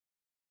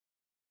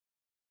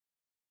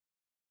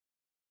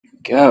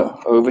go.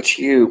 Over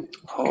to you,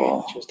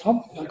 Paul. Cheers,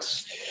 Tom.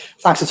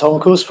 Thanks to Tom,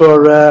 of course,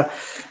 for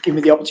giving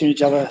me the opportunity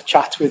to have a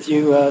chat with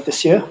you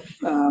this year,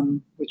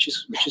 which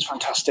is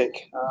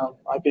fantastic.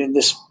 I've been in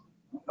this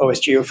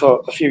OSGO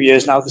for a few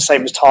years now, the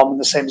same as Tom and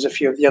the same as a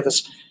few of the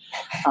others.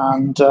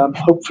 And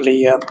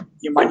hopefully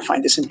you might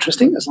find this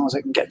interesting as long as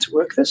I can get to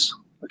work this.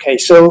 Okay,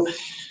 so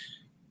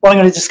what I'm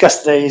going to discuss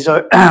today is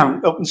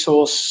open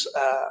source,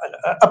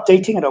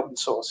 updating an open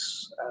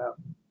source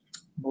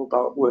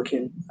mobile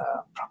working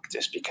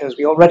practice, because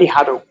we already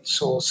had open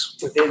source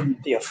within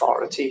the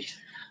authority,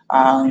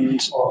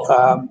 and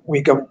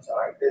we go.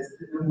 Sorry, there's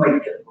a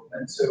mic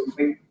and so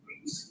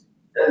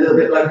a little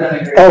bit like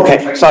that.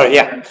 Okay, sorry,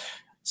 yeah.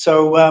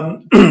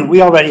 So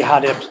we already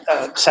had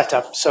it set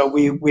up, so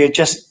we're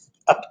just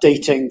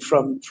updating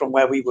from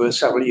where we were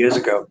several years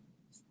ago.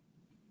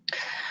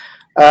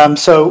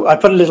 So I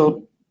put a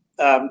little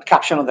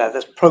caption on there.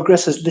 This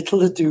progress has little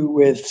to do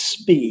with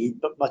speed,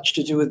 but much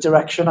to do with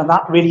direction, and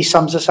that really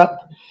sums us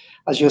up,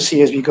 as you'll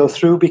see as we go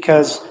through,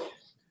 because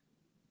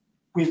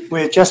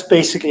we're just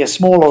basically a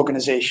small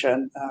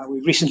organization.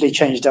 We've recently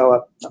changed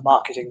our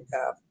marketing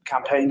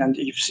campaign, and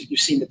you've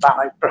seen the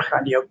Bannau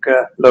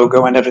Brycheiniog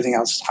logo and everything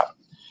else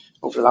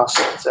over the last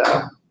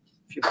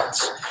few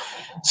months.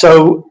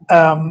 So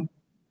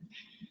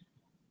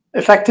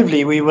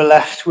effectively, we were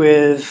left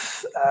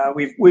with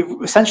we've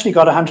essentially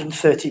got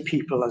 130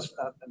 people as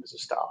members of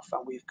staff,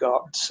 and we've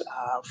got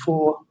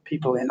 4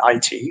 people in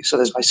IT. So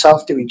there's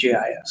myself doing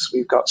GIS.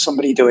 We've got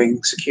somebody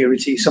doing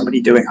security,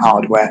 somebody doing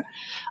hardware,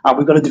 and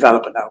we've got a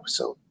developer now.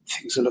 So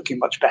things are looking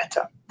much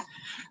better.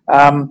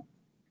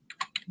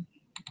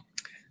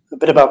 A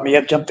bit about me,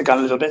 I've jumped the gun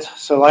a little bit.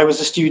 So I was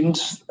a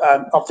student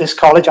of this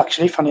college,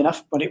 actually, funny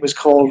enough, when it was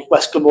called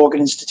West Glamorgan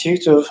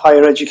Institute of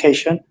Higher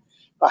Education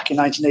back in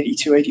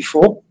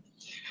 1982-84.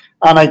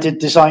 And I did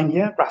design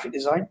here, graphic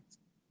design.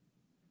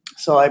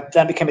 So I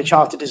then became a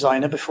chartered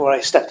designer before I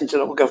stepped into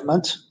local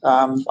government.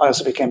 I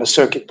also became a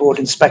circuit board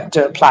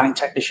inspector, planning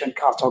technician,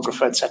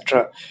 cartographer,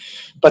 etc.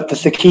 But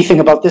the key thing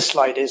about this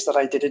slide is that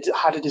I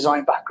had a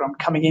design background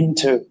coming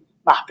into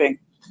mapping.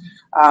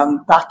 And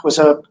that was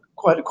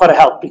quite a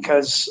help,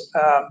 because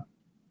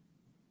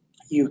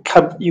you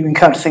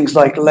encounter things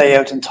like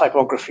layout and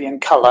typography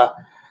and color,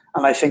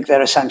 and I think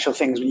they're essential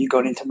things when you go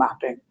into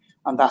mapping.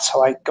 And that's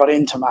how I got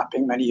into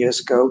mapping many years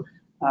ago,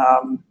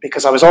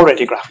 because I was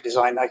already a graphic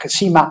designer. I could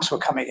see maps were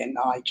coming in, and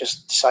I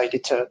just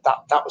decided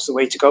that was the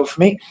way to go for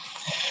me.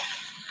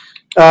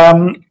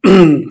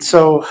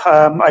 So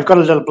I've got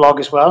a little blog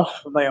as well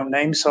with my own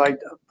name, so I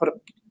put up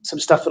some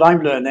stuff that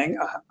I'm learning,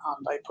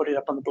 and I put it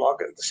up on the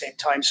blog at the same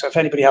time. So if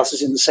anybody else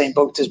is in the same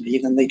boat as me,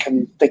 then they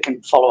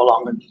can follow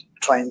along and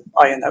try and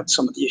iron out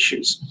some of the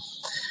issues.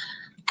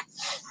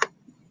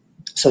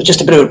 So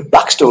just a bit of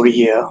backstory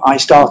here. I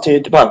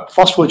started, well,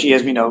 FOSS4G,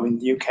 as we know, in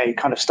the UK,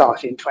 kind of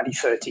started in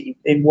 2013.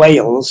 In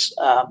Wales,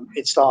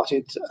 it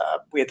started,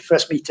 we had the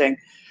first meeting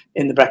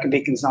in the Brecon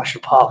Beacons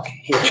National Park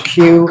HQ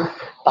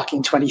back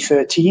in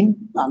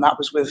 2013, and that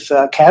was with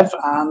Kev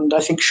and I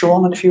think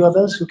Sean and a few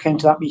others who came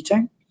to that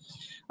meeting.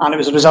 And it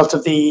was a result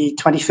of the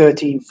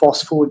 2013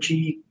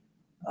 FOSS4G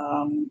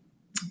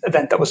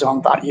event that was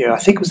on that year. I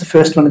think it was the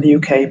first one in the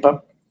UK,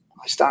 but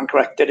I stand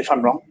corrected if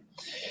I'm wrong.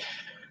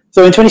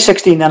 So in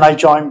 2016, then I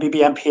joined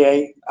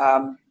BBMPA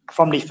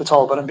from Leith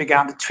Talbot and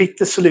began to tweak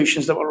the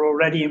solutions that were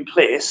already in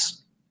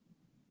place.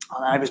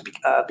 And I was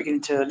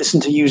beginning to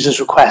listen to users'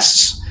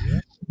 requests.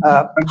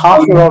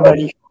 Half were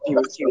already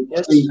with you.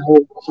 Yes?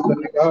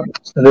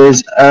 So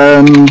there's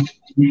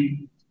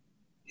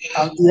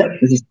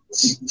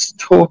there's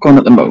talk on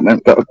at the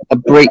moment, but a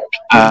break.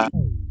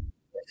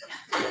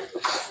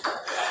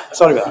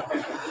 Sorry about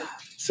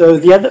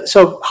that.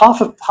 So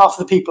half of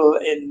the people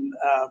in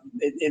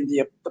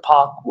the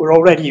park were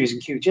already using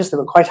QGIS. They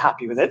were quite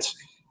happy with it,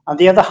 and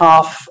the other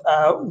half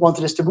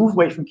wanted us to move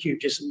away from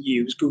QGIS and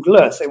use Google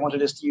Earth. They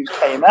wanted us to use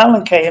KML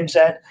and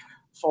KMZ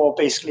for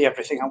basically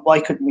everything. And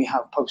why couldn't we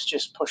have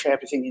PostGIS push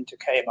everything into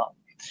KML?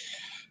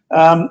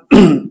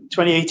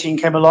 2018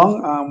 came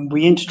along.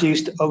 We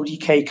introduced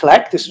ODK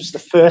Collect. This was the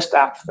first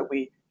app that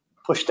we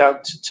pushed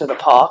out to the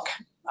park,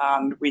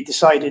 and we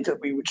decided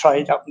that we would try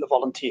it out in the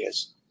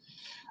volunteers.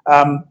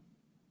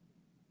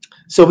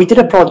 So we did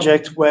a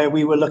project where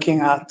we were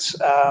looking at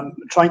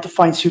trying to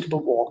find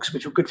suitable walks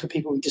which were good for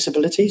people with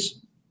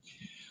disabilities.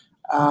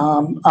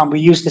 And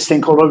we used this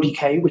thing called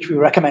ODK, which we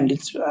were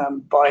recommended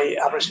by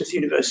Aberystwyth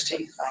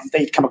University.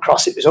 They'd come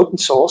across it as open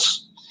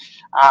source,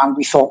 and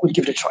we thought we'd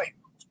give it a try.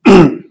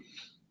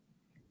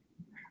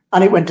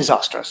 And it went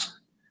disastrous.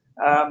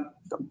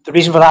 The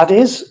reason for that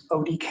is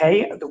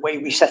ODK, the way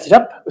we set it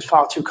up, was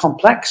far too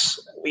complex.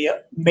 We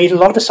made a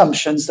lot of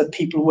assumptions that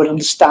people would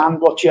understand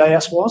what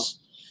GIS was,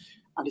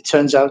 and it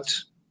turns out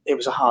it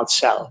was a hard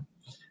sell.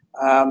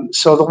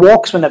 So the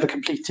walks were never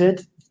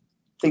completed.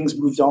 Things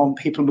moved on,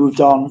 people moved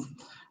on,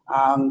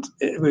 and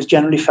it was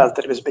generally felt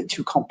that it was a bit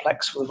too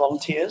complex for the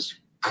volunteers.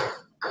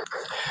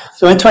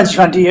 So in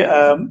 2020,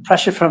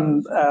 pressure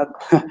from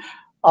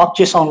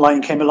ArcGIS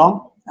Online came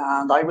along,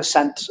 and I was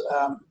sent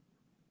a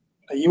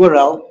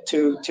URL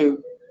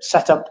to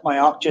set up my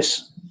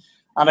ArcGIS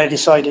and I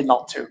decided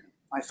not to.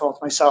 I thought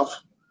to myself,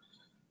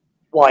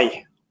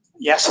 why?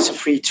 Yes, it's a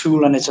free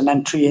tool and it's an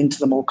entry into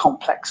the more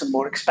complex and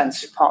more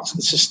expensive parts of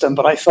the system,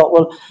 but I thought,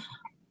 well,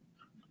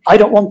 I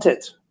don't want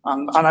it.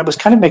 And I was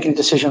kind of making a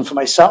decision for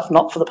myself,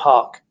 not for the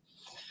park.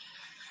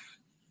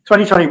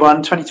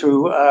 2021,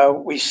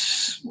 22,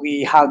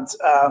 we had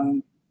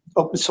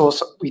open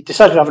source. We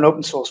decided to have an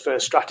open source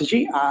first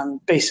strategy,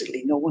 and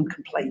basically no one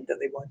complained that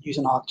they weren't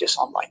using ArcGIS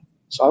online.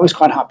 So I was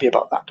quite happy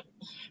about that.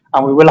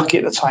 And we were lucky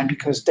at the time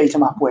because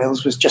Datamap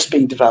Wales was just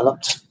being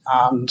developed,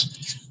 and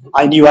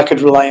I knew I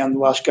could rely on the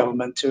Welsh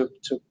Government to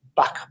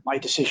back my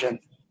decision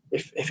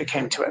if it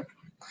came to it.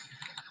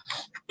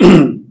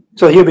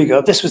 So here we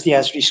go. This was the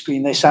Esri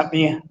screen they sent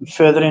me.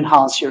 Further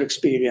enhance your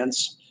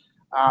experience.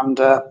 And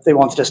they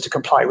wanted us to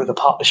comply with the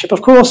partnership,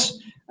 of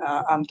course,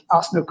 and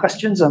ask no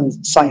questions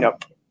and sign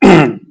up.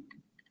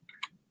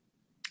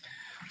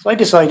 So I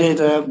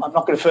decided I'm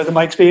not going to further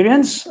my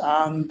experience.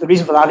 And the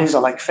reason for that is I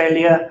like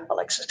failure, I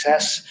like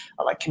success,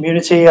 I like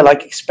community, I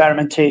like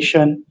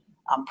experimentation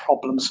and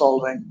problem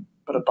solving,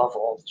 but above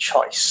all,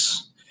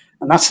 choice.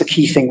 And that's the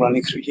key thing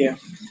running through here.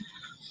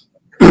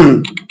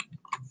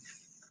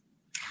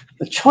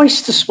 The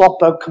choice to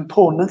swap out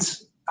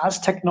components as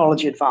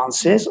technology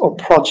advances or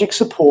project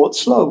support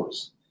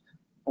slows,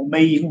 or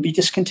may even be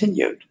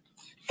discontinued.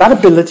 That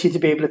ability to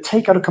be able to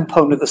take out a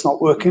component that's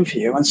not working for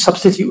you and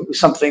substitute it with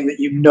something that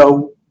you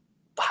know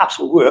perhaps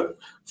will work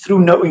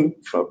through knowing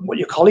from what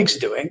your colleagues are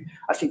doing,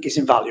 I think is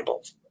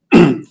invaluable.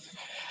 So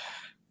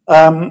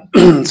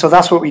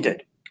that's what we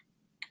did.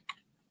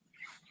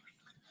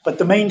 But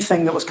the main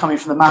thing that was coming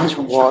from the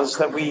management was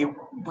that we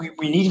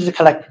needed to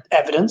collect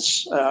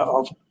evidence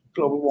of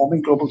global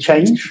warming, global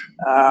change,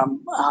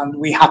 and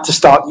we had to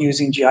start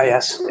using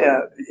GIS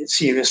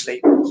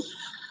seriously.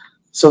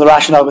 So the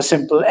rationale was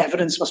simple.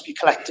 Evidence must be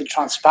collected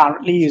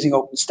transparently using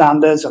open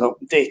standards and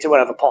open data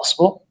wherever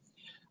possible,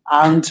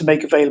 and to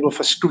make available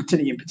for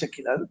scrutiny in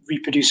particular,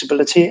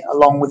 reproducibility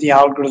along with the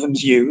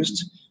algorithms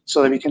used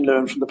so that we can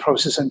learn from the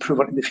process and improve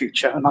it in the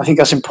future. And I think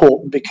that's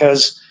important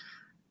because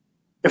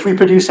if we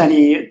produce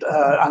any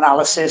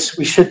analysis,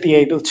 we should be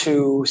able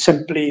to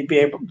simply be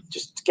able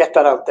just to get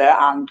that out there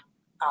and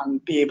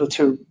be able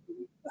to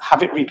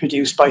have it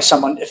reproduced by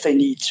someone if they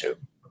need to.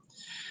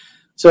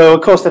 So,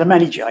 of course, there are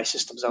many GI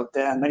systems out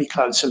there and many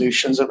cloud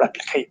solutions that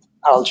replicate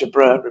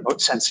algebra,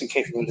 remote sensing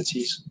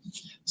capabilities.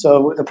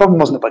 So the problem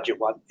wasn't a budget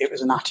one, it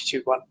was an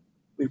attitude one.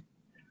 We've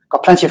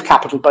got plenty of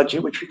capital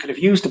budget, which we could have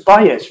used to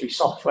buy Esri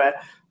software,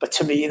 but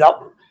to me,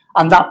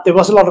 there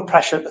was a lot of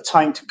pressure at the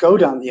time to go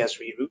down the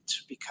Esri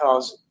route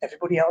because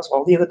everybody else,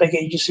 all the other big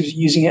agencies were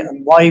using it,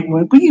 and why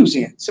weren't we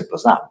using it? Simple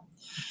as that.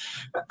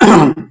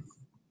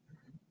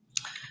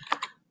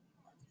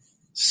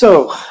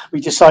 So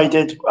we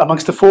decided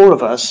amongst the four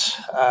of us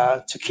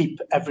to keep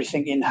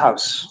everything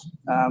in-house.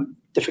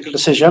 Difficult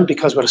decision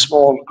because we're a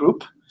small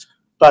group,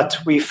 but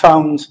we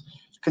found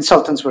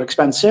consultants were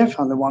expensive,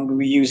 and the one we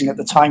were using at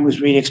the time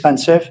was really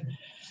expensive.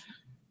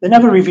 They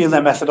never revealed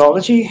their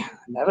methodology,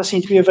 never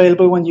seem to be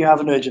available when you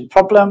have an urgent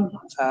problem.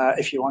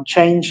 If you want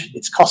change,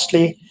 it's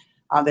costly,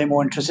 and they're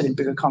more interested in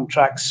bigger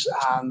contracts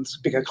and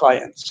bigger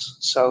clients.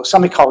 So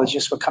some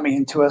ecologists were coming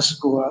into us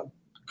who were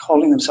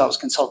calling themselves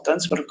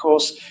consultants, but of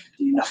course,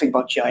 they knew nothing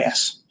about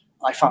GIS.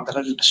 I found that a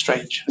little bit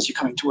strange as you're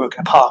coming to work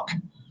in a park.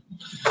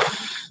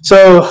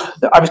 So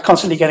I was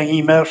constantly getting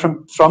email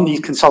from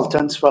these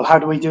consultants. Well, how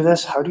do we do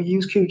this? How do we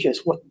use QGIS?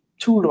 What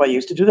tool do I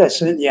use to do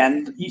this? And in the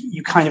end,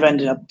 you kind of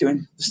ended up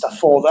doing the stuff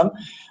for them.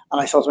 And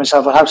I thought to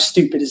myself, well, how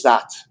stupid is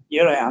that?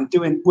 Here I am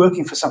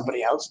working for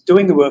somebody else,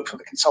 doing the work for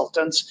the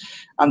consultants,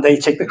 and they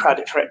take the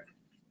credit for it.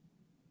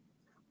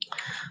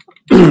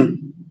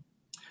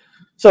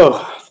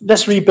 So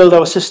let's rebuild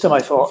our system, I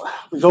thought.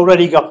 We've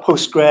already got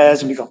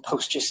Postgres and we've got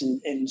PostGIS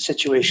in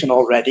situation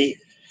already.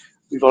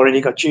 We've already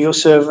got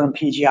GeoServer and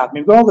PGAdmin.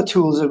 We've got all the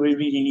tools that we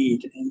really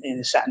need in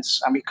a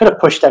sense. And we could have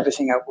pushed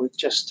everything out with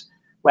just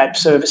web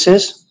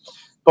services.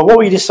 But what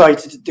we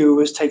decided to do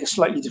was take a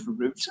slightly different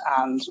route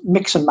and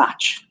mix and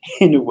match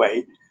in a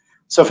way.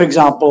 So for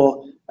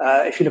example,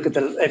 if you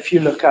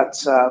look at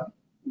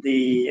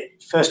the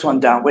first one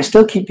down, we're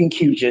still keeping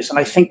QGIS. And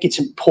I think it's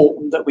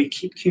important that we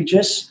keep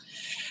QGIS.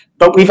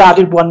 But we've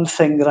added one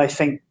thing that I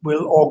think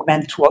will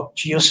augment what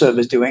GeoServer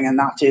is doing, and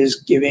that is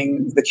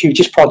giving the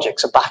QGIS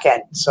projects a back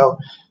end. So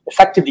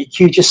effectively,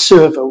 QGIS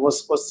Server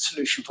was the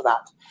solution for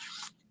that.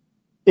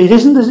 It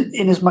isn't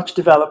in as much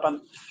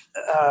development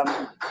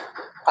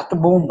at the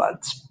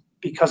moment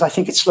because I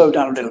think it's slowed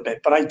down a little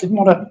bit, but I didn't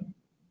want to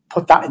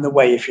put that in the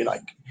way, if you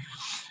like.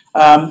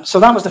 So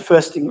that was the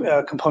first thing,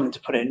 component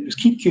to put in, was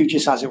keep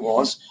QGIS as it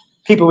was.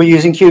 People were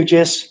using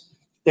QGIS.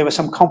 There were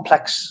some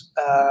complex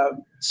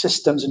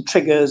systems and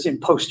triggers in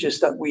PostGIS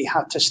that we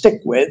had to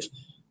stick with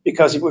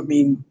because it would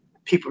mean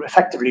people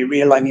effectively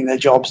realigning their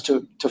jobs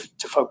to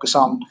focus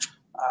on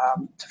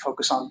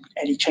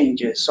any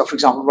changes. So, for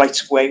example,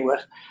 rights of way were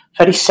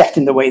very set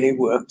in the way they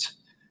worked,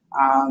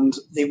 and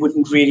they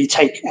wouldn't really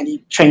take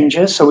any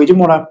changes. So we didn't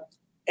want to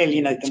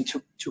alienate them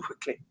too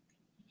quickly.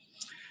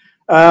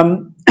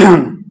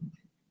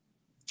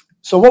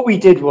 So what we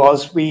did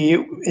was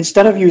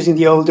instead of using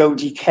the old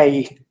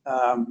ODK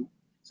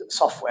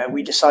software,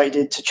 we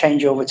decided to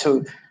change over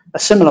to a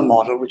similar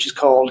model, which is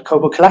called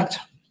Kobo Collect.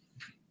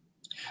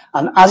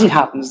 And as it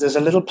happens, there's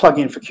a little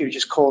plugin for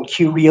QGIS called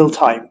Q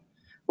Real-Time,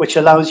 which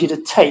allows you to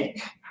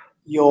take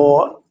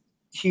your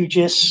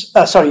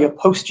your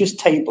PostGIS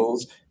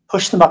tables,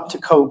 push them up to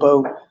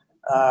Kobo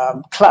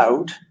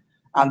Cloud,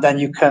 and then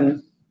you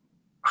can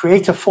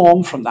create a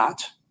form from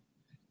that,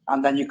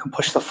 and then you can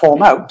push the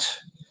form out,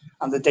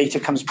 and the data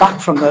comes back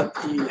from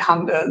your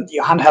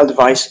handheld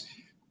device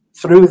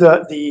through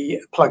the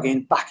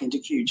plugin back into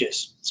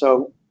QGIS.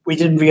 So we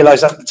didn't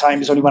realize that at the time.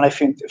 It's only when I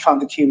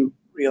found the Q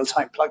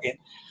Real-Time plugin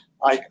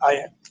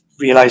I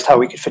realized how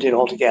we could fit it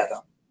all together.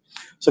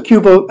 So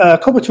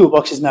Kobo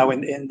Toolbox is now in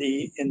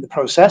the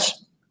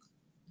process.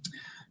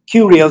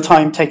 Q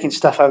Real-Time taking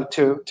stuff out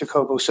to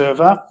Kobo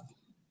server,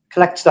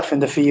 collect stuff in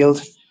the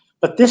field.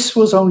 But this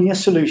was only a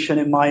solution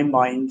in my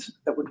mind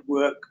that would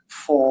work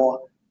for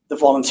the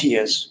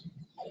volunteers.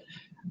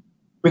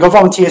 We got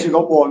volunteers, we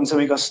got wardens, and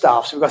we got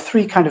staff. So we've got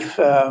three kind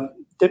of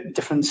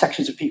different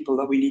sections of people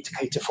that we need to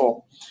cater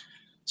for.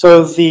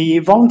 So the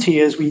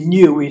volunteers, we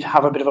knew we'd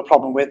have a bit of a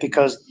problem with,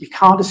 because we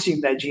can't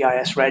assume they're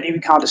GIS ready. We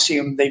can't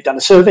assume they've done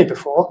a survey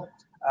before,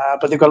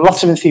 but they've got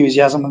lots of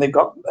enthusiasm, and they've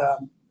got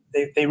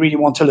they really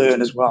want to learn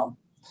as well.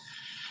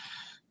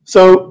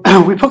 So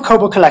we put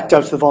Kobo Collect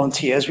out to the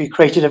volunteers. We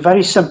created a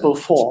very simple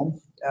form.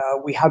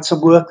 We had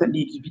some work that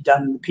needed to be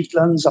done in the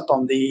peatlands up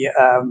on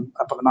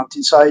the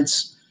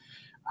mountainsides,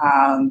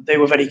 and they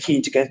were very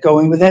keen to get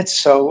going with it.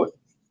 So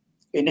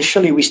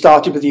initially we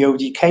started with the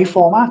ODK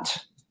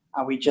format,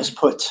 and we just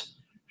put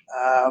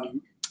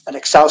an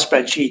Excel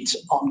spreadsheet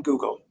on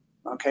Google,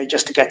 okay,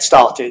 just to get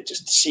started,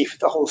 just to see if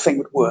the whole thing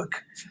would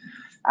work.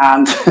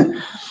 And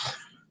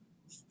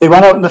they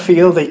went out in the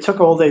field, they took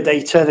all their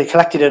data, they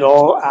collected it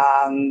all,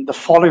 and the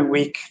following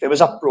week there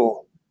was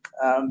uproar.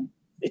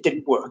 It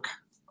didn't work.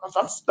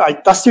 That's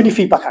the only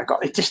feedback I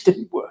got. It just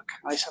didn't work.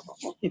 I said,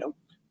 well, you know,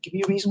 give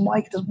me a reason why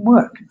it doesn't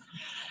work.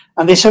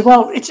 And they said,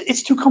 well,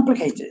 it's too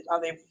complicated.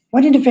 And they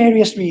went into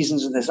various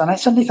reasons of this. And I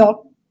suddenly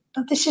thought,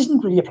 but this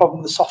isn't really a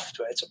problem with the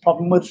software. It's a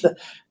problem with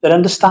their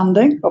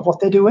understanding of what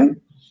they're doing.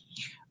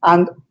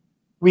 And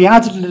we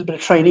added a little bit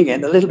of training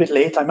in, a little bit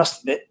late, I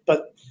must admit,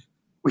 but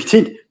we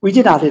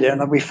did add it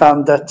in, and we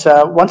found that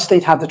once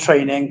they'd had the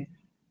training,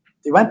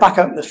 they went back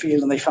out in the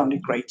field and they found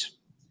it great.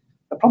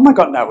 The problem I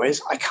got now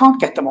is I can't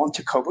get them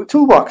onto Kobo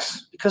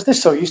Toolbox because they're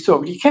so used to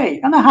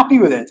ODK, and they're happy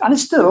with it. And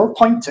it's still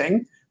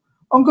pointing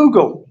on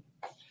Google,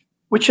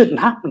 which shouldn't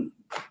happen.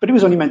 But it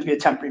was only meant to be a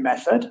temporary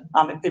method,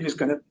 and it was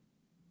going to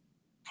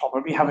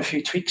probably have a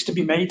few tweaks to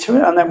be made to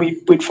it, and then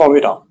we'd follow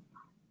it on.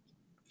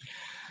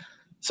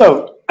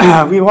 So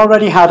we've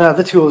already had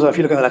the tools. If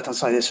you look at the left-hand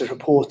side, this is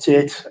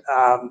reported.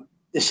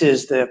 This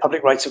is the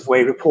public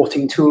rights-of-way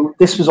reporting tool.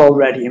 This was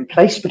already in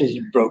place, but it is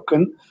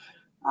broken.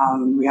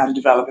 We had a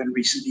development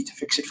recently to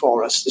fix it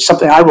for us. It's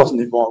something I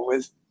wasn't involved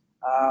with.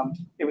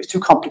 It was too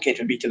complicated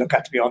for me to look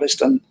at, to be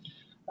honest, and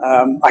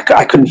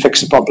I couldn't fix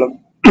the problem.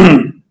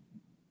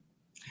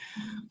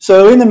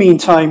 So in the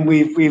meantime,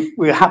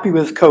 we're happy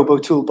with Kobo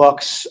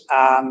Toolbox,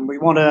 and we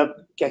want to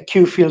get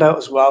QField out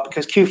as well,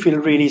 because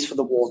QField really is for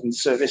the warden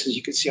service, as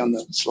you can see on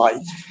the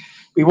slide.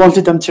 We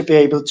wanted them to be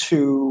able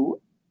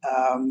to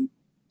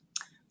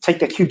take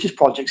their QGIS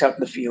projects out in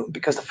the field,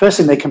 because the first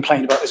thing they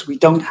complained about is we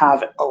don't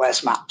have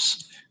OS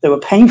maps. They were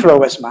paying for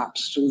OS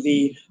maps through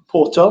the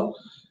portal,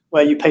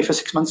 where you pay for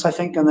 6 months, I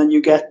think, and then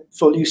you get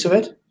full use of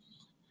it.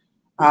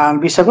 And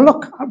we said, well,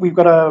 look, we've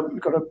got a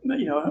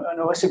an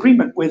OS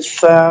agreement with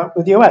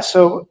the OS.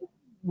 So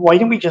why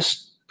don't we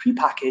just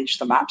pre-package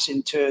the maps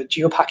into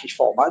geopackage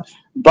format,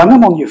 bung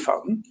them on your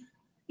phone?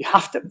 You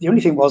have to. The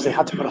only thing was they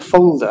had to put a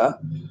folder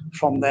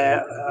from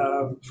their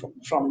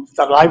from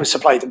that I was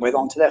supplied them with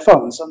onto their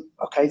phones. And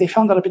okay, they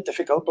found that a bit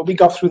difficult, but we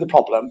got through the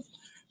problem.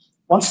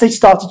 Once they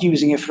started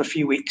using it for a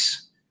few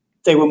weeks,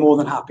 they were more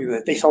than happy with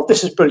it. They thought,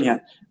 this is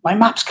brilliant. My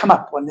maps come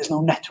up when there's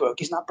no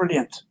network. Isn't that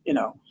brilliant? You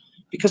know.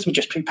 Because we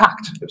just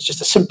pre-packed. It was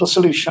just a simple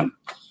solution.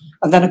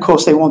 And then, of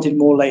course, they wanted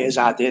more layers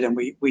added, and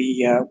we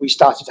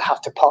started to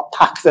have to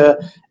pack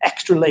the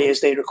extra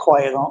layers they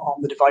required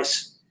on the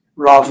device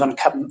rather than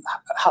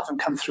have them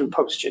come through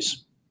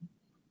PostGIS.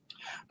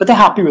 But they're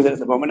happy with it at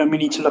the moment, and we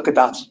need to look at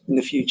that in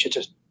the future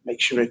to make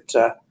sure it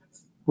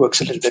works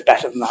a little bit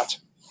better than that.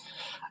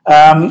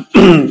 I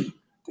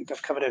think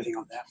I've covered everything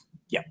on there.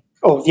 Yeah.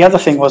 Oh, the other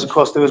thing was, of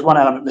course, there was one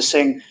element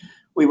missing.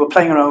 We were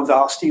playing around with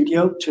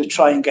RStudio to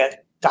try and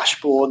get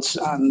dashboards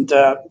and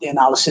the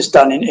analysis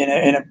done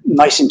in a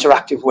nice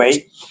interactive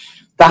way.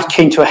 That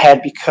came to a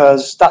head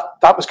because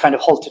that was kind of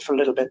halted for a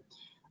little bit.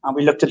 And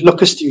we looked at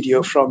Looker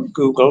Studio from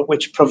Google,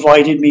 which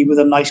provided me with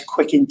a nice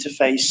quick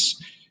interface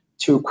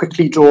to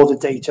quickly draw the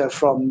data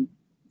from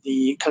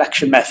the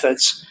collection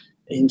methods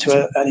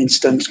into an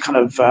instant kind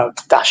of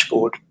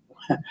dashboard.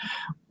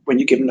 When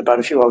you're given about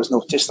a few hours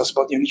notice, that's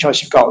about the only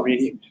choice you've got,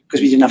 really,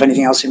 because we didn't have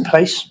anything else in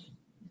place.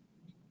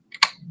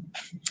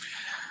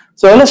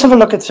 So let's have a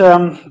look at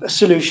a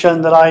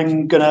solution that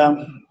I'm going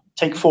to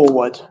take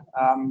forward.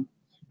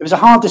 It was a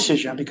hard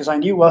decision because I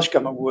knew Welsh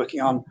Government were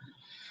working on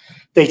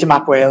Data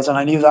Map Wales, and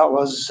I knew that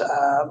was,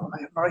 am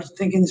I right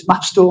thinking it's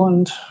MapStore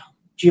and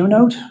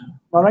GeoNode? Am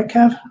I right,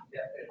 Kev?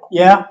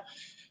 Yeah.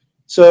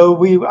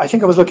 So I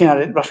think I was looking at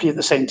it roughly at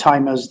the same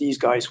time as these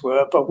guys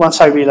were, but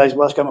once I realized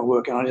Welsh Government were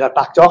working on it, I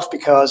backed off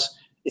because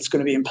it's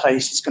going to be in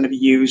place, it's going to be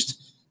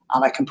used,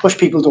 and I can push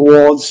people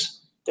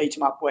towards Data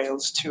Map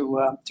Wales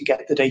to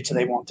get the data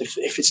they want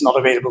if it's not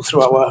available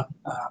through our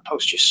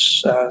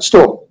post-use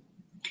store.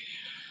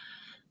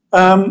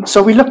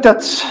 So we looked at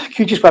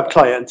QGIS Web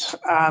Client,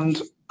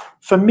 and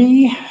for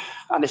me,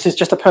 and this is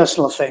just a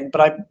personal thing,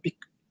 but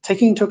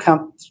taking into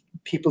account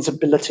people's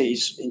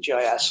abilities in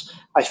GIS,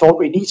 I thought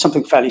we need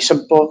something fairly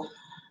simple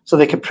so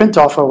they could print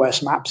off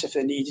OS maps if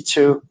they needed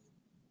to,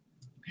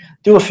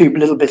 do a few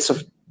little bits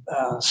of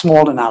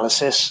small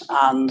analysis,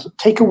 and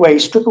strip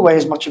away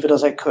as much of it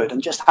as I could,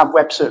 and just have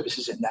web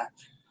services in there.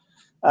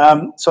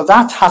 So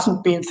that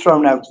hasn't been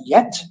thrown out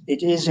yet.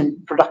 It is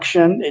in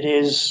production. It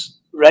is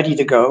ready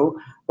to go,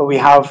 but we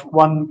have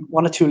one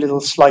or two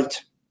little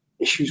slight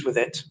issues with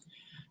it.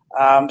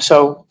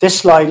 So this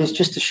slide is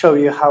just to show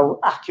you how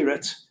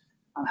accurate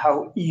and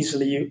how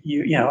easily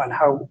and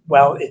how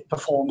well it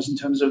performs in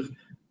terms of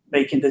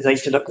making the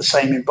data look the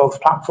same in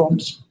both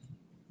platforms,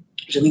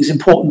 which I think is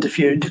important if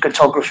you're into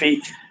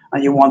cartography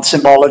and you want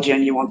symbology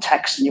and you want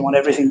text and you want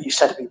everything that you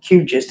set up in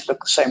QGIS to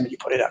look the same when you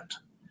put it out.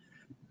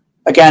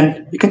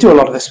 Again, you can do a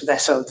lot of this with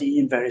SLD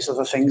and various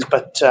other things,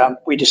 but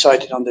we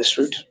decided on this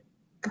route.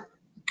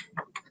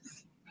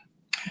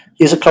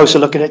 Here's a closer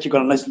look at it. You've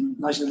got a nice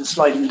little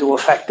sliding door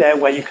effect there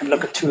where you can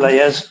look at two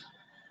layers.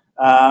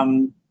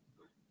 One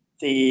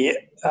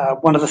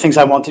of the things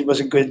I wanted was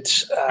a good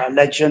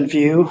legend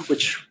view,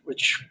 which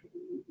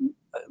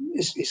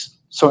is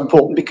so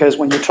important because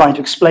when you're trying to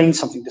explain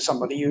something to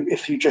somebody,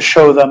 if you just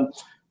show them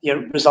the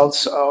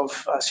results of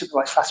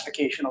supervised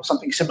classification or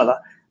something similar,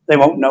 they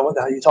won't know what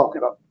the hell you're talking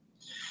about.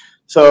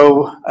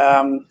 So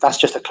that's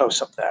just a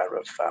close-up there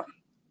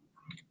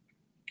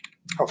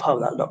of how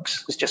that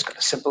looks. It's just got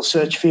a simple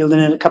search field in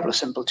it, a couple of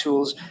simple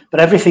tools, but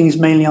everything is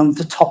mainly on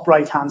the top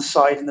right-hand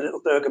side in the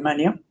little burger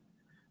menu.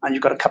 And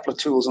you've got a couple of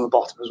tools on the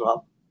bottom as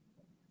well.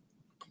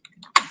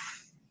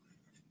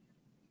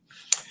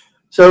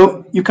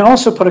 So you can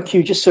also put a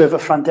QGIS server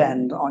front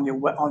end on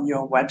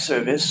your web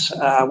service,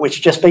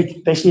 which just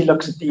basically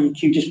looks at the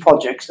QGIS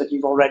projects that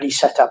you've already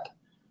set up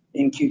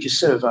in QGIS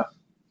server.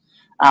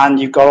 And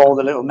you've got all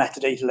the little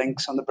metadata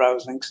links and the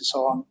browse links and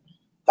so on.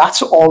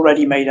 That's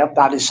already made up.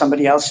 That is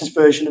somebody else's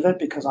version of it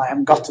because I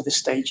haven't got to this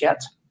stage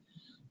yet.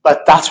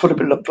 But that's what it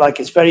would look like.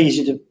 It's very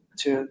easy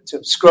to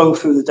scroll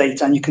through the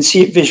data, and you can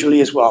see it visually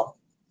as well.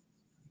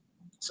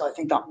 So I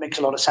think that makes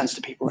a lot of sense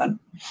to people then.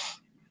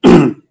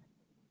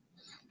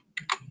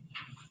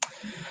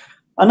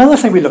 Another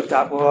thing we looked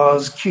at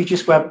was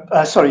QGIS Web,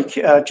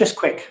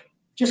 JustQuick.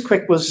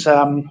 JustQuick was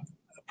a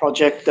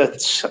project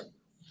that's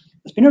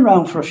been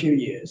around for a few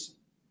years,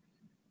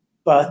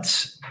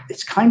 but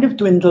it's kind of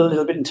dwindled a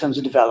little bit in terms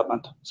of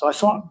development. So I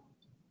thought,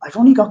 I've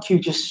only got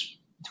QGIS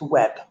to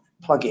Web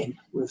plugin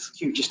with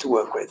QGIS to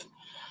work with.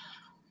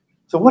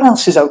 So what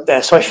else is out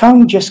there? So I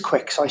found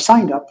JustQuick. So I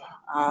signed up,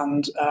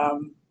 and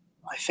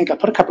I think I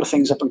put a couple of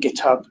things up on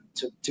GitHub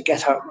to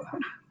get out,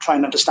 try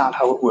and understand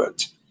how it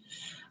worked.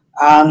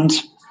 And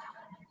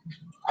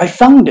I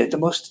found it the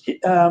most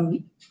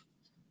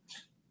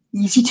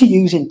easy to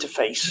use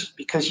interface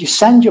because you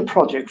send your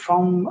project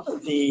from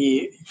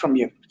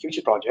your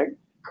QGIS project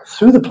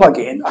through the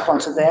plugin up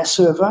onto their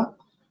server.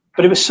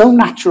 But it was so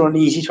natural and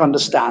easy to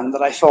understand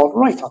that I thought,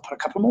 right, I'll put a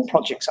couple more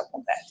projects up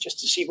on there just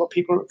to see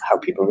how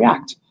people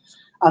react.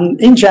 And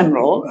in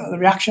general, the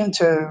reaction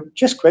to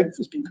JustQuick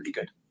has been pretty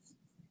good.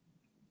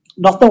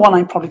 Not the one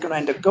I'm probably going to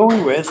end up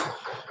going with,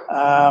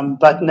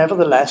 but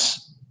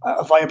nevertheless,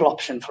 a viable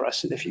option for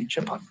us in the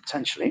future,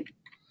 potentially.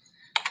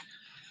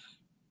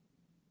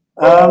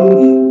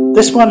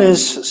 This one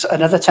is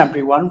another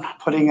temporary one,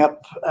 putting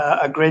up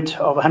a grid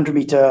of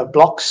 100-meter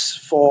blocks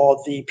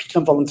for the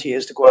peatland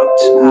volunteers to go out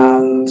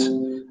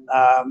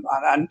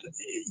and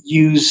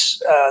use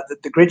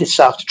the grid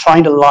itself to try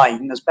and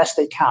align as best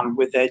they can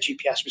with their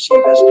GPS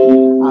receivers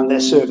and their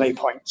survey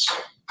points.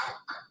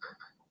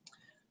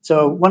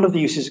 So one of the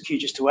uses of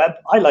QGIS to Web,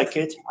 I like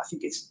it. I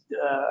think it's,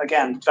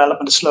 again,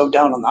 development has slowed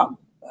down on that,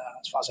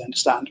 as far as I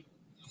understand.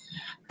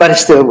 But it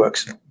still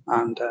works,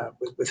 and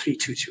with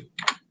 322.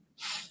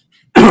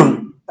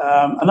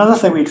 Another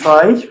thing we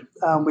tried,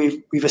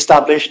 we've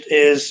established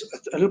is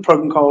a little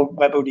program called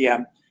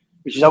WebODM,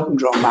 which is Open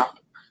Drone Map.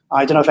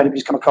 I don't know if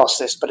anybody's come across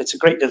this, but it's a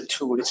great little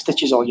tool. It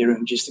stitches all your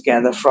images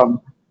together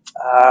from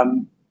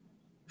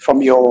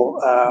your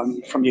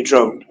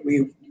drone.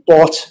 We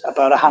bought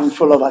about a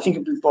handful of, I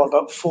think we bought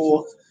about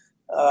 4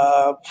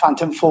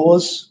 Phantom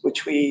 4s,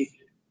 which we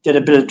did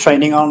a bit of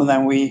training on, and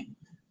then we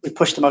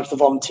pushed them out to the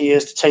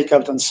volunteers to take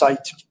out on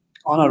site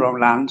on our own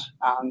land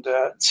and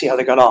see how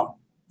they got on.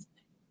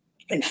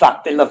 In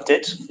fact, they loved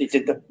it. They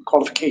did the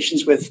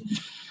qualifications with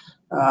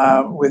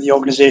the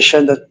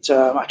organisation that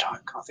I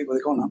can't think what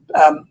they're called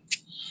now.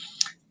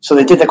 So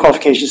they did their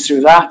qualifications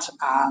through that,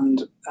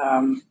 and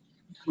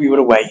we were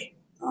away.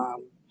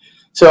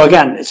 So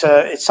again,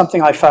 it's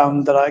something I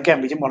found that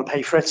again we didn't want to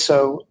pay for it.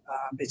 So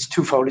it's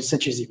twofold. It's the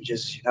JIS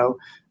images, you know,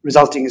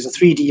 resulting as a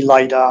 3D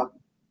LiDAR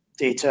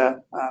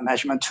data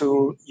measurement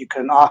tool. You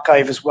can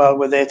archive as well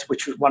with it,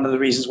 which was one of the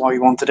reasons why we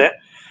wanted it.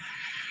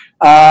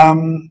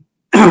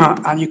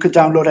 And you could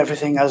download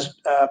everything as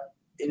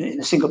in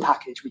a single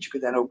package, which you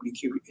could then open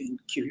in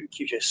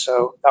QGIS.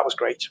 So that was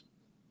great.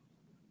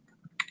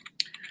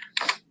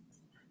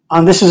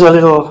 And this is a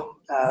little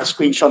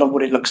screenshot of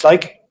what it looks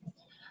like.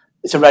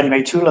 It's a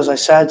ready-made tool, as I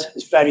said.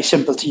 It's very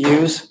simple to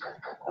use.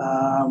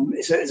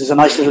 There's a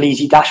nice little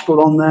easy dashboard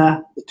on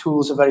there. The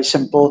tools are very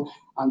simple.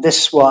 And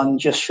this one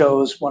just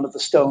shows one of the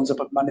stones that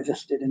were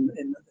manifested in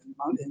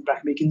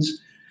Brycheiniog.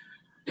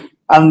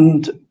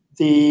 And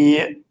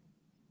the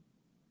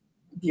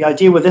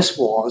idea with this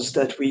was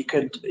that we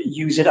could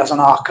use it as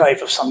an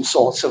archive of some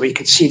sort, so we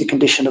could see the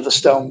condition of the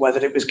stone, whether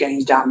it was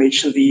getting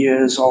damaged through the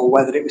years or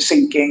whether it was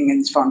sinking in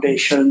its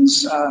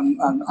foundations,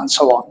 and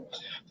so on.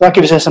 That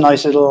gives us a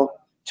nice little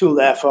tool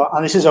there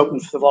and this is open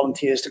for the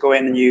volunteers to go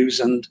in and use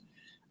and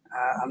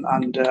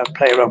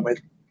play around with.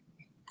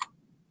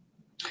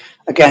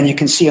 Again, you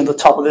can see on the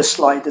top of this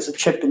slide there's a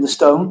chip in the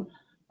stone,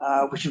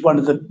 which is one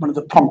of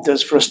the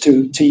prompters for us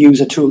to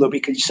use a tool that we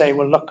can say,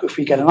 well, look, if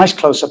we get a nice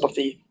close-up of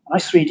a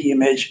nice 3D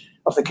image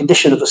of the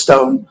condition of the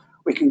stone,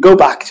 we can go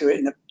back to it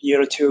in a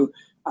year or two,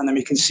 and then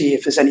we can see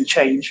if there's any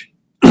change,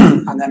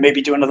 and then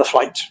maybe do another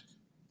flight.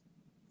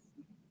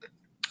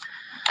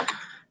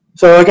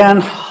 So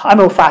again, I'm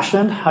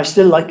old-fashioned. I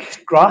still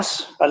like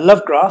grass. I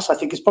love grass. I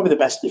think it's probably the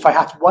best. If I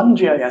had one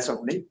GIS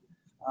only,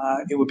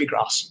 it would be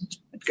grass,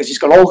 because it's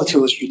got all the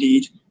tools you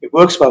need. It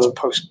works well with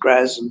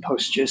Postgres and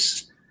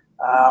PostGIS.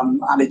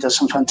 And it does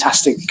some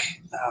fantastic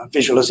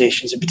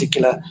visualizations, in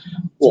particular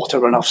water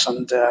runoffs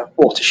and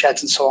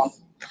watersheds and so on.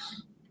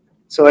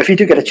 So if you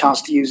do get a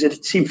chance to use it,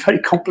 it seems very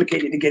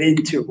complicated to get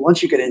into.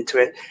 Once you get into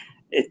it,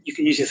 you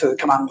can use it through the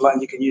command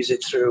line, you can use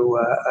it through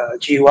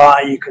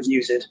GUI, you can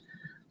use it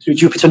through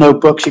Jupyter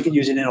Notebooks, you can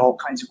use it in all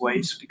kinds of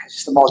ways, because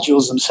it's the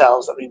modules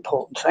themselves that are the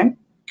important thing.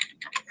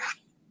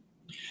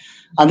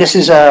 And this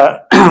is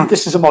a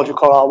module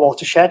called our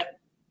watershed,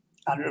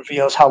 and it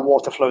reveals how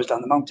water flows down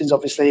the mountains,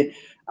 obviously,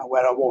 and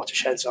where our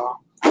watersheds are.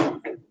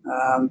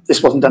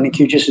 This wasn't done in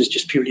QGIS, it's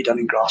just purely done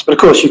in grass. But of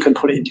course, you can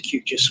put it into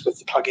QGIS with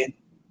the plugin.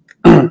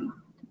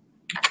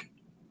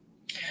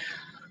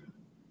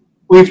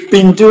 We've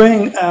been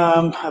doing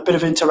a bit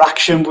of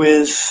interaction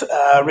with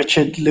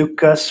Richard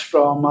Lucas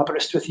from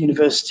Aberystwyth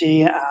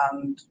University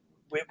and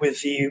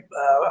with the,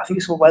 I think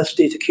it's called Welsh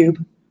Data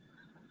Cube.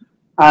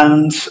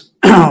 And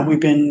we've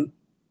been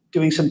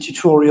doing some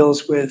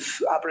tutorials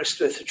with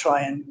Aberystwyth to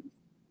try and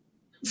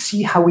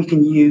see how we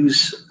can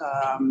use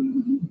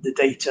the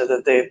data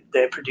that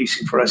they're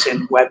producing for us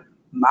in web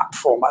map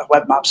format,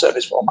 web map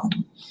service format.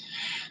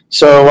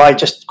 So I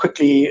just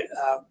quickly,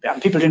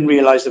 and people didn't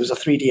realize there was a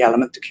 3D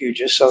element to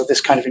QGIS, so this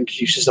kind of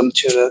introduces them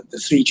to the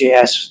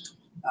 3JS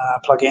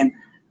plugin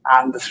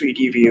and the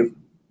 3D view,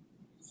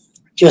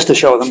 just to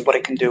show them what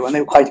it can do. And they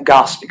were quite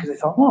aghast because they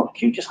thought, oh,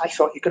 QGIS, I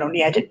thought you could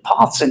only edit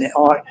parts in it,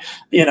 or,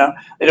 you know,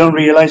 they don't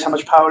realize how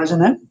much power is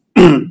in it.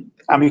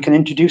 And we can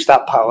introduce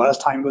that power as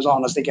time goes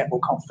on, as they get more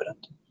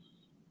confident.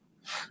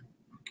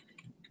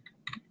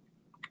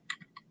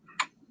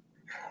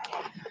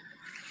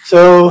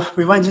 So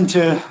we went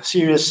into a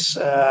serious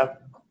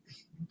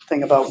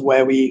thing about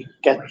where we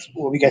get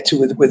to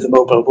with the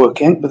mobile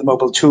working, with the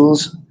mobile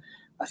tools.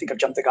 I think I've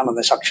jumped the gun on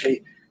this,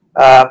 actually.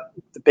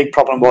 The big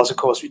problem was, of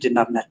course, we didn't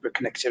have network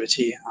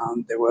connectivity,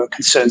 and there were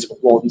concerns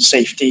about warden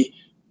safety.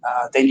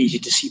 They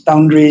needed to see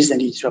boundaries, they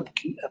needed to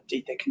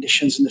update their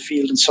conditions in the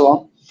field, and so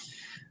on.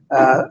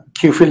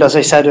 QField, as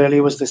I said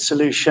earlier, was the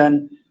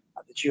solution.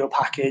 The geo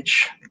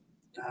package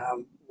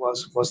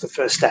was the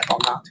first step on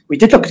that. We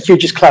did look at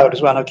QGIS Cloud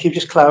as well. Now,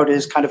 QGIS Cloud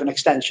is kind of an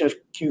extension of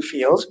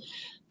QField,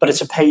 but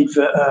it's a paid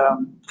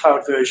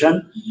cloud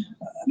version.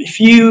 If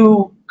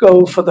you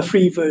go for the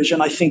free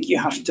version, I think you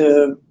have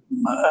to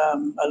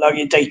allow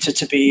your data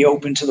to be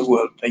open to the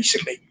world,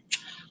 basically.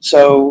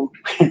 So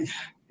there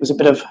was a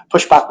bit of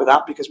pushback with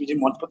that, because we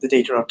didn't want to put the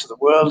data out to the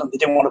world, and they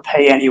didn't want to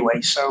pay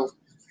anyway. So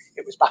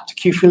it was back to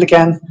QField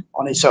again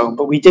on its own.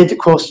 But we did, of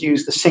course,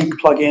 use the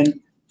sync plugin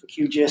for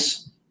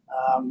QGIS,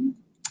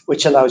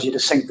 which allows you to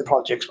sync the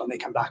projects when they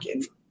come back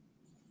in.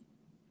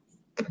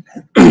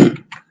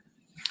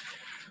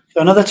 So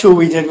another tool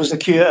we did was the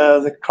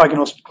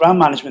Brycheiniog ground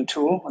management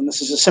tool, and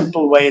this is a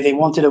simple way. They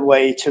wanted a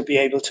way to be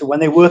able to, when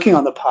they're working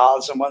on the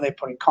paths and when they're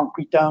putting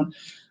concrete down,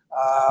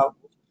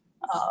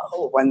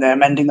 or when they're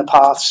mending the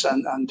paths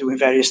and doing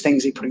various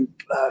things, they're putting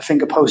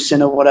finger posts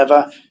in or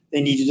whatever,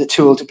 they needed a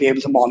tool to be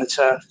able to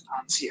monitor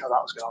and see how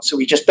that was going on. So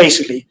we just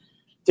basically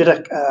did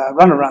a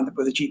run around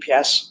with a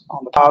GPS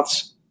on the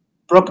paths,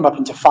 broke them up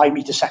into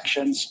 5-meter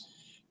sections,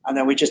 and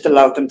then we just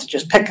allowed them to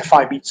just pick a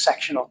 5-meter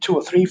section or 2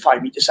 or 3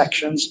 5-meter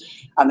sections,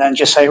 and then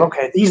just say,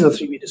 okay, these are the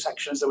 3-meter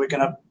sections that we're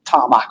going to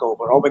tarmac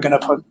over, or we're going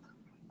to put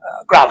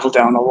gravel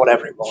down, or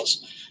whatever it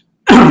was.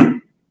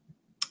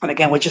 And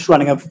again, we're just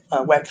running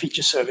a web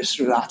feature service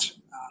through that.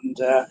 And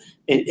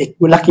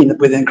we're lucky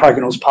within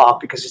Brycheiniog Park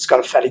because it's got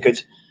a fairly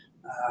good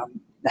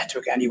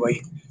network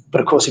anyway.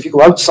 But of course, if you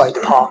go outside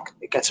the park,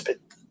 it gets a bit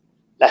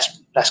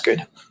less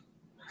good.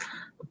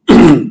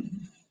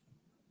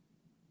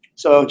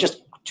 So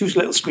just two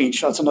little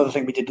screenshots. Another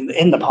thing we did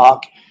in the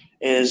park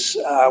is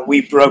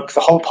we broke the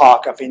whole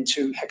park up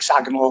into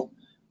hexagonal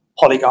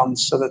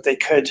polygons so that they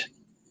could,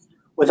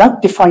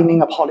 without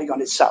defining a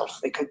polygon itself,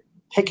 they could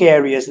pick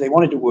areas they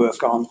wanted to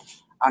work on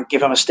and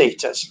give them a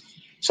status.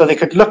 So they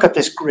could look at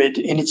this grid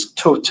in its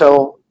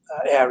total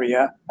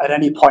area at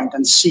any point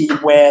and see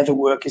where the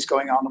work is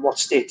going on and what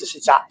status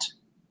it's at.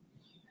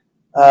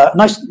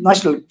 Nice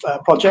little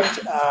project.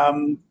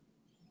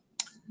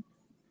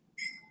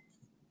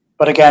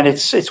 But again,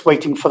 it's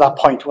waiting for that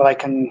point where I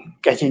can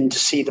get in to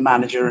see the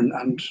manager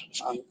and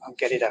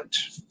get it out.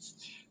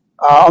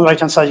 On the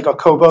right-hand side, you've got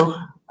Kobo.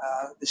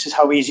 This is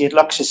how easy it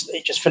looks.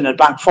 You just fill in a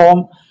blank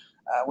form.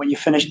 When you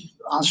finish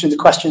answering the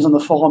questions on the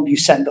form, you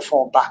send the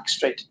form back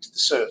straight to the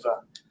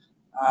server.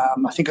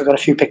 I think I've got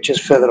a few pictures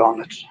further on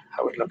at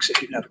how it looks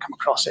if you've never come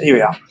across it. Here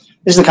we are.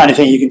 This is the kind of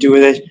thing you can do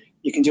with it.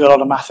 You can do a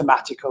lot of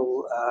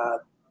mathematical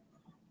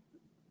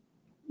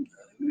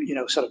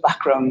sort of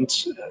background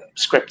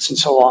scripts and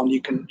so on.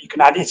 You can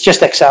add. It's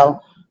just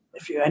Excel.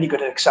 If you're any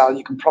good at Excel,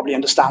 you can probably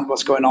understand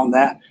what's going on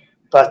there.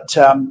 But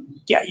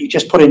yeah, you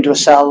just put into a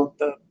cell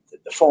the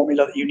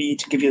formula that you need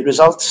to give you the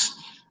results,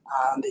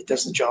 and it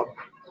does the job.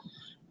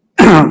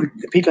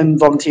 The people and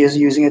volunteers are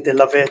using it. They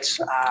love it,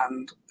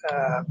 and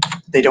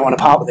they don't want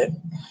to part with it.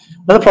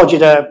 Another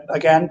project,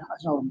 again, I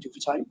don't know what I'm doing for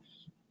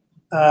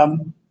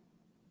time.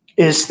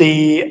 Is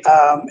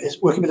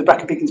working with the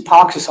Brycheiniog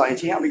Park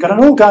Society, and we've got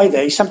an old guy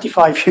there. He's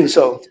 75 years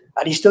old,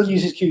 and he still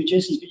uses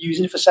QGIS. He's been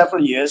using it for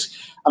several years,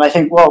 and I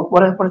think, well,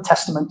 what a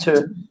testament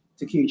to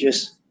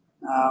QGIS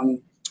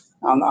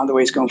and the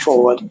ways going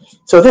forward.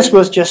 So this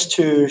was just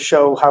to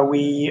show how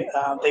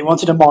they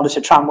wanted to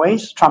monitor tram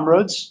roads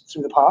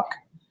through the park,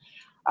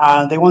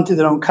 and they wanted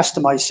their own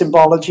customized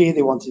symbology.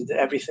 They wanted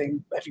every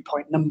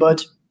point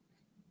numbered.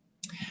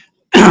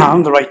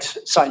 On the right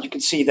side, you can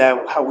see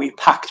there how we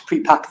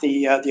pre-packed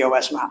the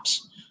OS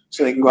maps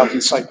so they can go out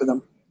and site with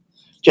them,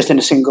 just in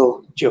a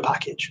single geo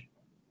package.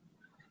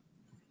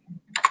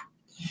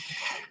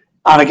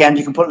 And again,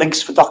 you can put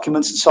links for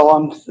documents and so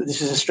on.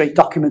 This is a straight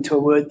document to a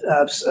Word,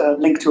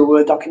 link to a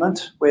Word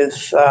document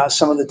with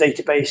some of the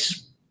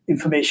database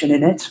information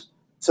in it.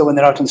 So when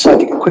they're out on site,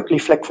 you can quickly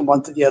flick from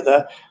one to the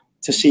other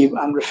to see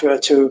and refer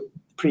to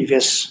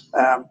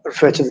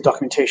the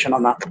documentation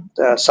on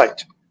that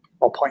site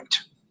or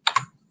point.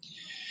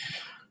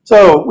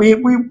 So we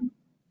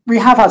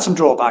have had some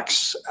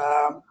drawbacks.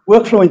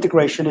 Workflow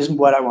integration isn't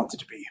where I want it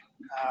to be,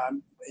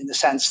 in the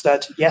sense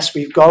that, yes,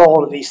 we've got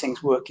all of these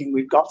things working,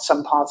 we've got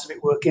some parts of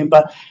it working,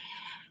 but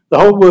the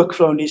whole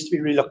workflow needs to be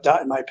relooked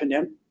at, in my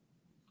opinion.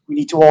 We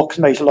need to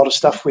automate a lot of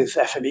stuff with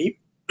FME.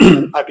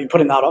 I've been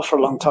putting that off for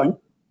a long time.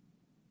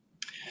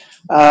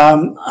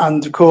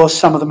 And of course,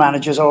 some of the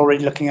managers are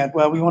already looking at,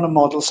 well, we want to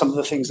model some of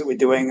the things that we're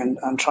doing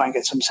and try and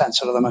get some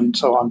sense out of them and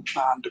so on.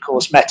 And of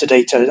course,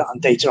 metadata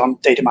and data on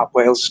data map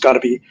Wales has got to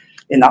be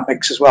in that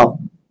mix as well.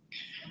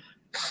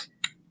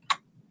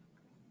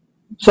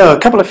 So a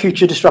couple of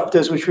future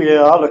disruptors which we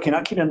are looking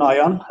at, keeping an eye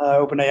on,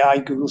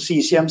 OpenAI, Google,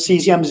 Cesium.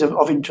 Cesium is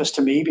of interest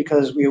to me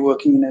because we are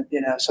working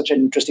in such an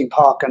interesting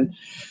park and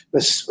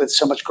with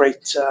so much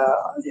great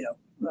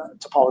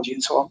topology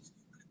and so on.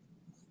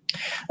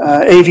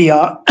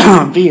 AVR,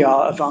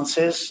 VR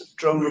advances,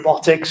 drone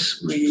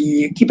robotics,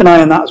 we keep an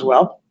eye on that as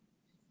well.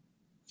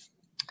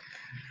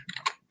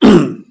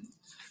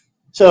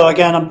 So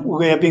again,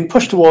 we're being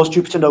pushed towards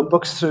Jupyter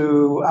Notebooks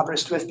through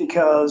Aberystwyth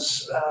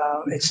because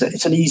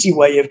it's an easy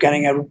way of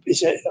getting I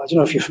don't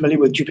know if you're familiar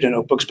with Jupyter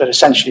Notebooks, but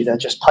essentially they're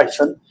just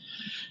Python.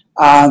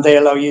 And they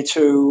allow you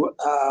to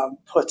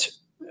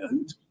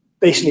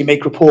basically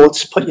make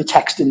reports, put your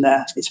text in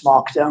there, it's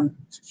Markdown.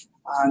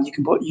 And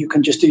you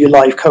can just do your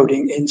live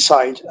coding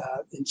inside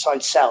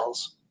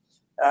cells.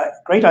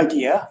 Great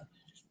idea.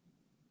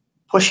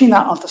 Pushing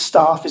that onto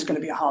staff is going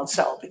to be a hard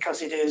sell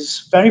because it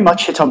is very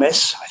much hit or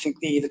miss. I think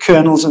the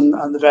kernels and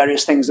the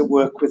various things that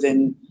work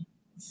within,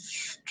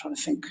 I'm trying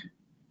to think,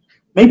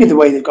 maybe the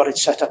way they've got it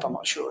set up, I'm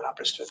not sure at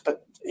Aberystwyth,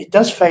 but it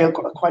does fail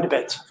quite a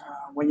bit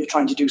when you're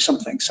trying to do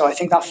something. So I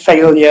think that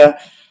failure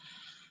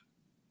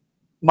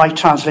might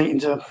translate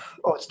into,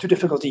 oh, it's too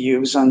difficult to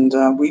use and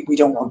we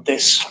don't want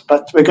this,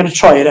 but we're going to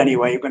try it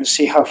anyway. We're going to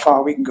see how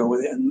far we can go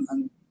with it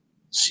and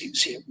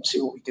see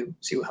what we do,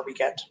 see how we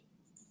get.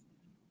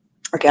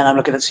 Again, I'm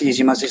looking at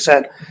Cesium, as I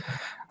said.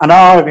 And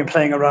R I've been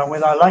playing around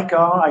with. I like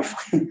R.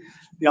 To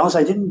be honest,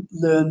 I didn't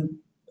learn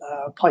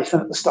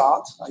Python at the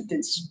start. I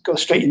did go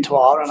straight into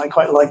R, and I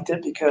quite liked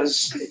it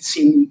because it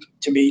seemed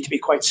to me to be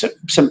quite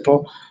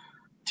simple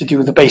to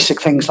do the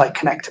basic things like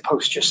connect to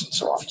PostGIS and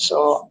so on.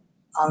 So,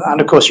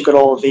 and of course, you've got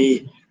all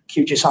the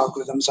QGIS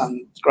algorithms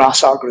and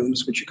GRASS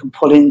algorithms, which you can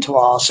pull into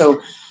R.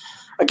 So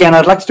again,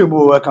 I'd like to do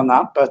more work on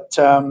that, but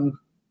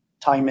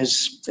time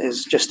is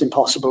just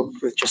impossible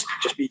with just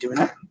me doing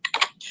it.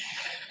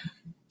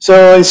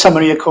 So in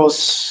summary, of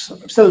course,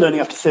 I'm still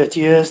learning after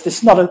 30 years. There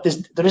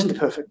isn't a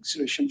perfect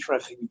solution for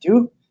everything we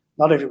do.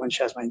 Not everyone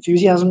shares my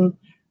enthusiasm.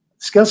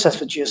 Skill sets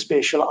for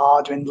geospatial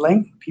are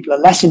dwindling. People are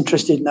less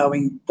interested in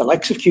knowing the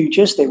likes of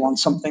QGIS. They want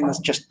something that's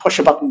just push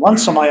a button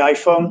once on my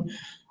iPhone.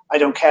 I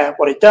don't care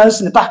what it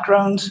does in the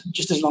background,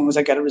 just as long as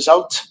I get a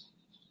result.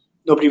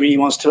 Nobody really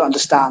wants to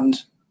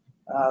understand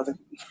the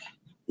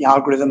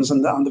algorithms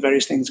and the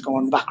various things that go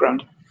on in the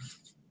background.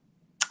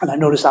 And I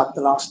noticed that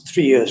the last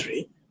 3 years,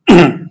 really.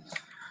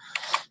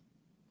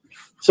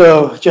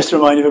 So just to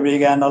remind everybody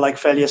again, I like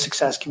failure,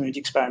 success, community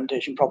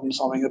experimentation, problem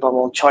solving, above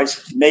all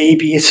choice.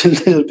 Maybe it's a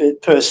little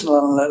bit personal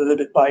and a little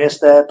bit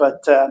biased there,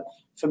 but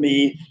for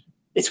me,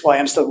 it's why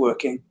I'm still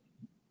working.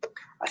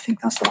 I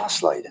think that's the last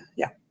slide.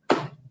 Yeah.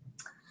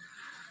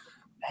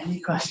 Any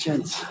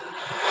questions?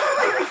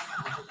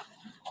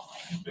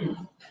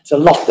 It's a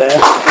lot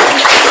there.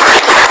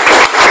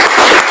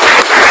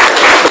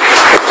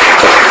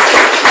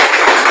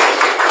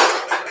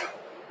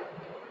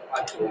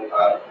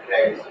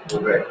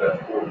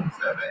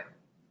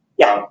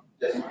 Yeah.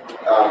 Just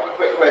a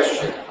quick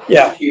question.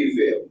 Yeah.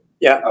 Q-Field.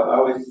 Yeah. I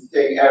was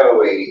seeing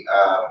ROE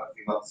a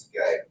few months ago.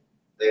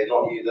 They're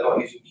not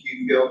using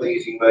Q-Field. They're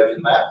using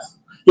merging maps.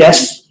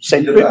 Yes.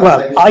 Same.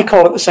 Well, I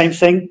call it the same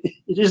thing.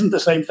 It isn't the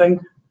same thing,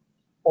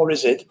 or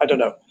is it? I don't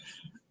know.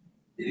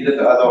 Did you look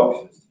at other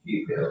options?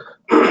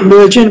 Q-Field.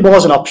 Merging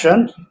was an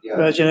option. Yeah.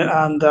 Merging,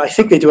 and I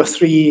think they do a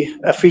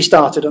free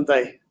starter, don't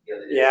they? Yeah.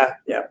 They do. Yeah.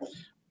 Yeah.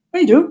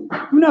 They do.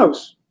 Who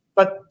knows?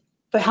 But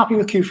they're happy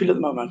with Q-Field at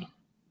the moment.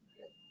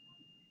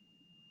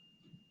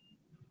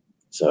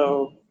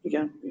 So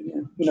again,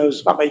 who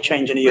knows? That may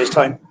change in a year's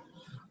time.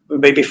 We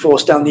may be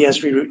forced down the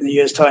SDI route in a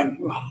year's time.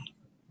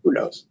 Who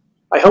knows?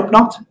 I hope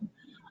not.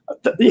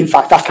 In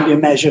fact, that can be a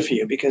measure for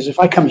you, because if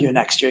I come here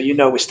next year, you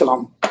know we're still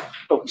on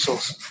open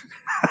source.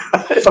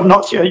 If I'm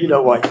not here, you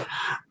know why.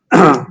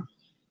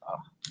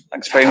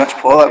 Thanks very much,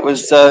 Paul. That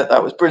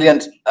was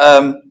brilliant.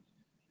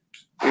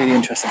 Really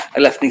interesting. I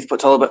left Neath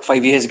Port about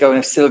 5 years ago, and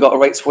I've still got a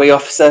rights way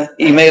officer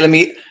emailing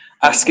me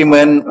asking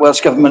when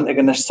Welsh Government are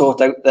going to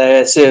sort out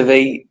their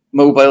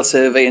mobile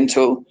surveying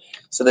tool,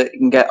 so that you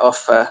can get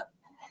off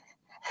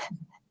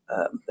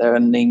their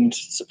unnamed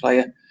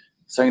supplier.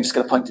 So I'm just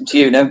going to point him to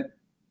you now.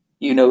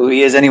 You know who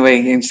he is anyway.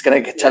 I'm just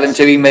going to tell him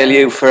to email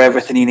you for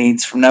everything he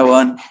needs from now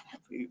on.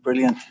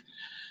 Brilliant.